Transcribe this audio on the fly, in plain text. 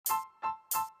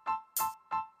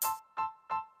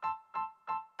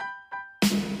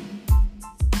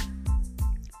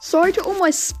Sorry to all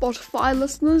my Spotify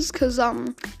listeners, because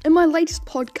in my latest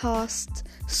podcast,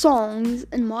 songs,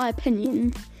 in my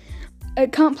opinion,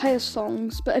 it can't play as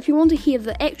songs, but if you want to hear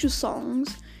the actual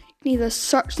songs, you can either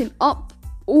search them up,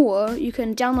 or you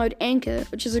can download Anchor,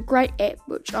 which is a great app,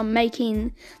 which I'm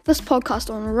making this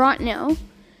podcast on right now.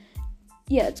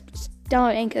 Yeah, it's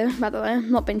download Anchor, by the way,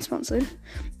 I'm not being sponsored.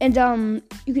 And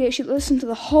you can actually listen to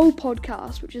the whole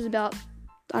podcast, which is about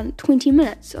 20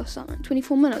 minutes or something,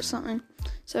 24 minutes or something.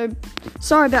 So,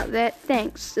 sorry about that.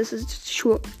 Thanks. This is just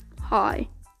short. Hi.